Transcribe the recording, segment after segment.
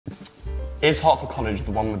Is Hertford College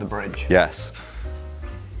the one with the bridge? Yes.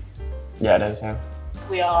 Yeah, it is, yeah.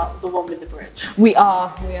 We are the one with the bridge. We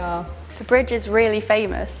are. The bridge is really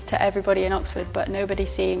famous to everybody in Oxford, but nobody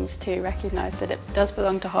seems to recognise that it does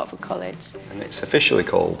belong to Hertford College. And it's officially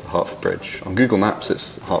called Hertford Bridge. On Google Maps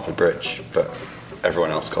it's Hertford Bridge, but everyone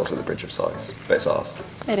else calls it the Bridge of Sighs, but it's ours.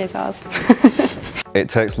 It is ours. It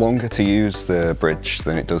takes longer to use the bridge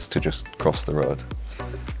than it does to just cross the road.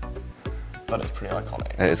 But it's pretty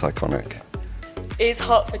iconic. It is iconic. Is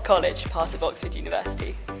Hertford College part of Oxford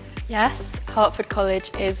University? Yes, Hertford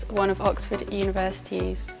College is one of Oxford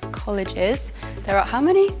University's colleges. There are how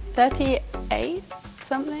many? 38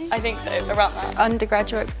 something? I think so, around that.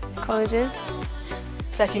 Undergraduate colleges.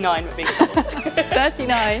 39 we're being told.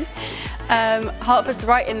 39. Hertford's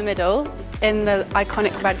right in the middle, in the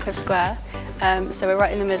iconic Radcliffe Square. So we're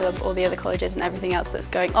right in the middle of all the other colleges and everything else that's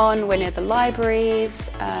going on. We're near the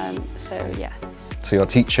libraries, so yeah. So your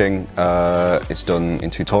teaching is done in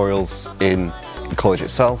tutorials in the college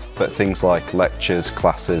itself, but things like lectures,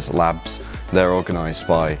 classes, labs, they're organised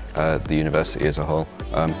by the university as a whole,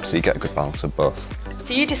 so you get a good balance of both.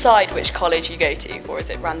 Do you decide which college you go to, or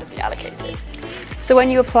is it randomly allocated? So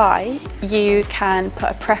when you apply, you can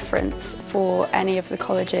put a preference for any of the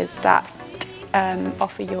colleges that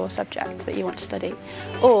offer your subject that you want to study,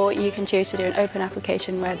 or you can choose to do an open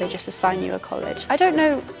application where they just assign you a college. I don't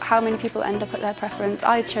know how many people end up at their preference.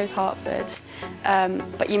 I chose Hertford,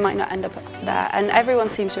 but you might not end up there, and everyone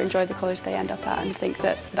seems to enjoy the college they end up at and think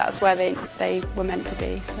that that's where they were meant to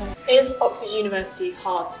be. So. Is Oxford University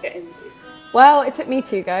hard to get into? Well, it took me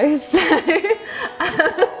 2 goes.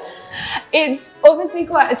 It's obviously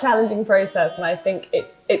quite a challenging process, and I think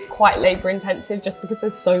it's quite labour intensive just because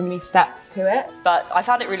there's so many steps to it. But I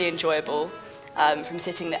found it really enjoyable, from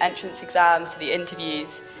sitting the entrance exams to the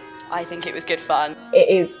interviews. I think it was good fun. It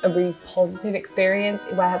is a really positive experience,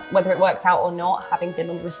 whether it works out or not, having been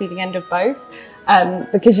on the receiving end of both,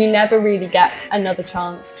 because you never really get another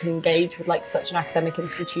chance to engage with like such an academic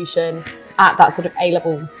institution at that sort of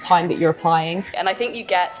A-level time that you're applying. And I think you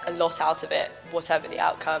get a lot out of it, whatever the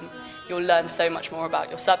outcome. You'll learn so much more about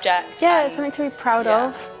your subject. Yeah, it's something to be proud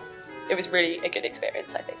of. It was really a good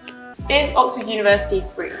experience, I think. Is Oxford University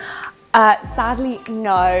free? Sadly,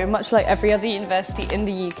 no. Much like every other university in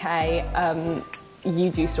the UK, you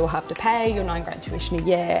do still have to pay your £9 tuition a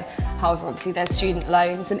year. However, obviously there's student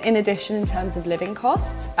loans, and in addition, in terms of living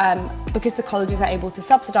costs, because the colleges are able to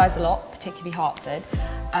subsidise a lot, particularly Hertford,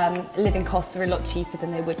 living costs are a lot cheaper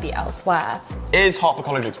than they would be elsewhere. Is Hertford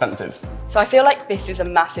College expensive? So I feel like this is a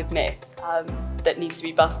massive myth that needs to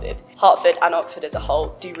be busted. Hertford and Oxford as a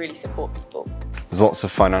whole do really support people. There's lots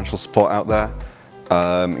of financial support out there,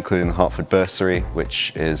 including the Hertford Bursary,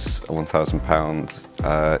 which is a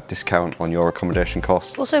 £1,000 discount on your accommodation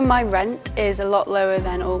costs. Also, my rent is a lot lower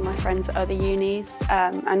than all my friends at other unis,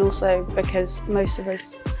 and also because most of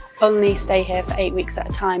us only stay here for 8 weeks at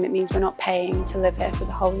a time, it means we're not paying to live here for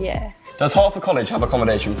the whole year. Does Hertford College have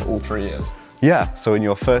accommodation for all 3 years? Yeah, so in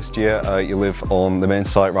your first year you live on the main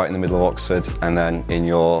site right in the middle of Oxford, and then in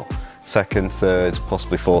your second, third,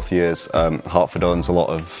 possibly fourth years, Hertford owns a lot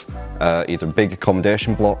of either big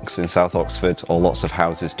accommodation blocks in South Oxford or lots of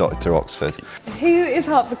houses dotted through Oxford. Who is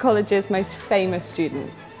Hertford College's most famous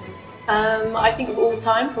student? I think of all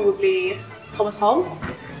time, probably Thomas Hobbes.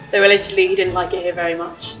 Though allegedly he didn't like it here very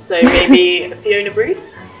much, so maybe Fiona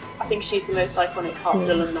Bruce. I think she's the most iconic Hertford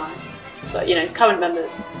alumni. But you know, current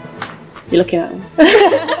members, you're looking at them.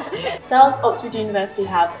 Does Oxford University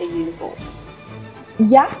have a uniform?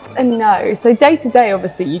 Yes and no. So day to day,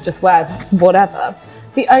 obviously, you just wear whatever.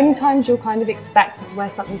 The only times you're kind of expected to wear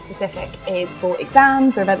something specific is for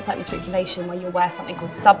exams or events like matriculation, where you'll wear something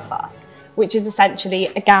called subfast, which is essentially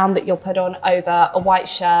a gown that you'll put on over a white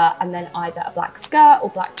shirt and then either a black skirt or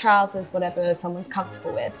black trousers, whatever someone's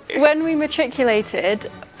comfortable with. When we matriculated,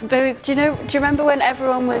 do you remember when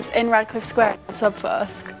everyone was in Radcliffe Square at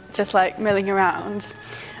subfast, just like milling around?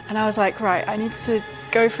 And I was like, right, I need to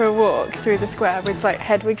go for a walk through the square with like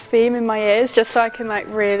Hedwig's theme in my ears, just so I can like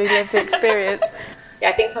really live the experience. Yeah,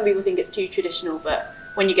 I think some people think it's too traditional, but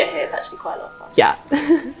when you get here, it's actually quite a lot of fun. Yeah.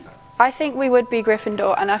 I think we would be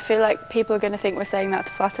Gryffindor, and I feel like people are going to think we're saying that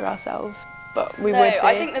to flatter ourselves, but we would be.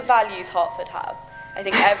 I think the values Hertford have. I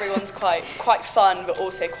think everyone's quite fun, but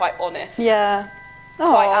also quite honest. Yeah.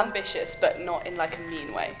 Quite ambitious, but not in like a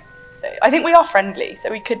mean way. So I think we are friendly, so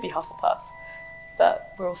we could be Hufflepuff,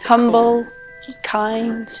 but we're also humble, cool.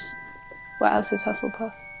 kind. What else is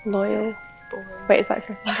Hufflepuff? Loyal. Boring. Wait, is that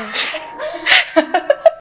Gryffindor?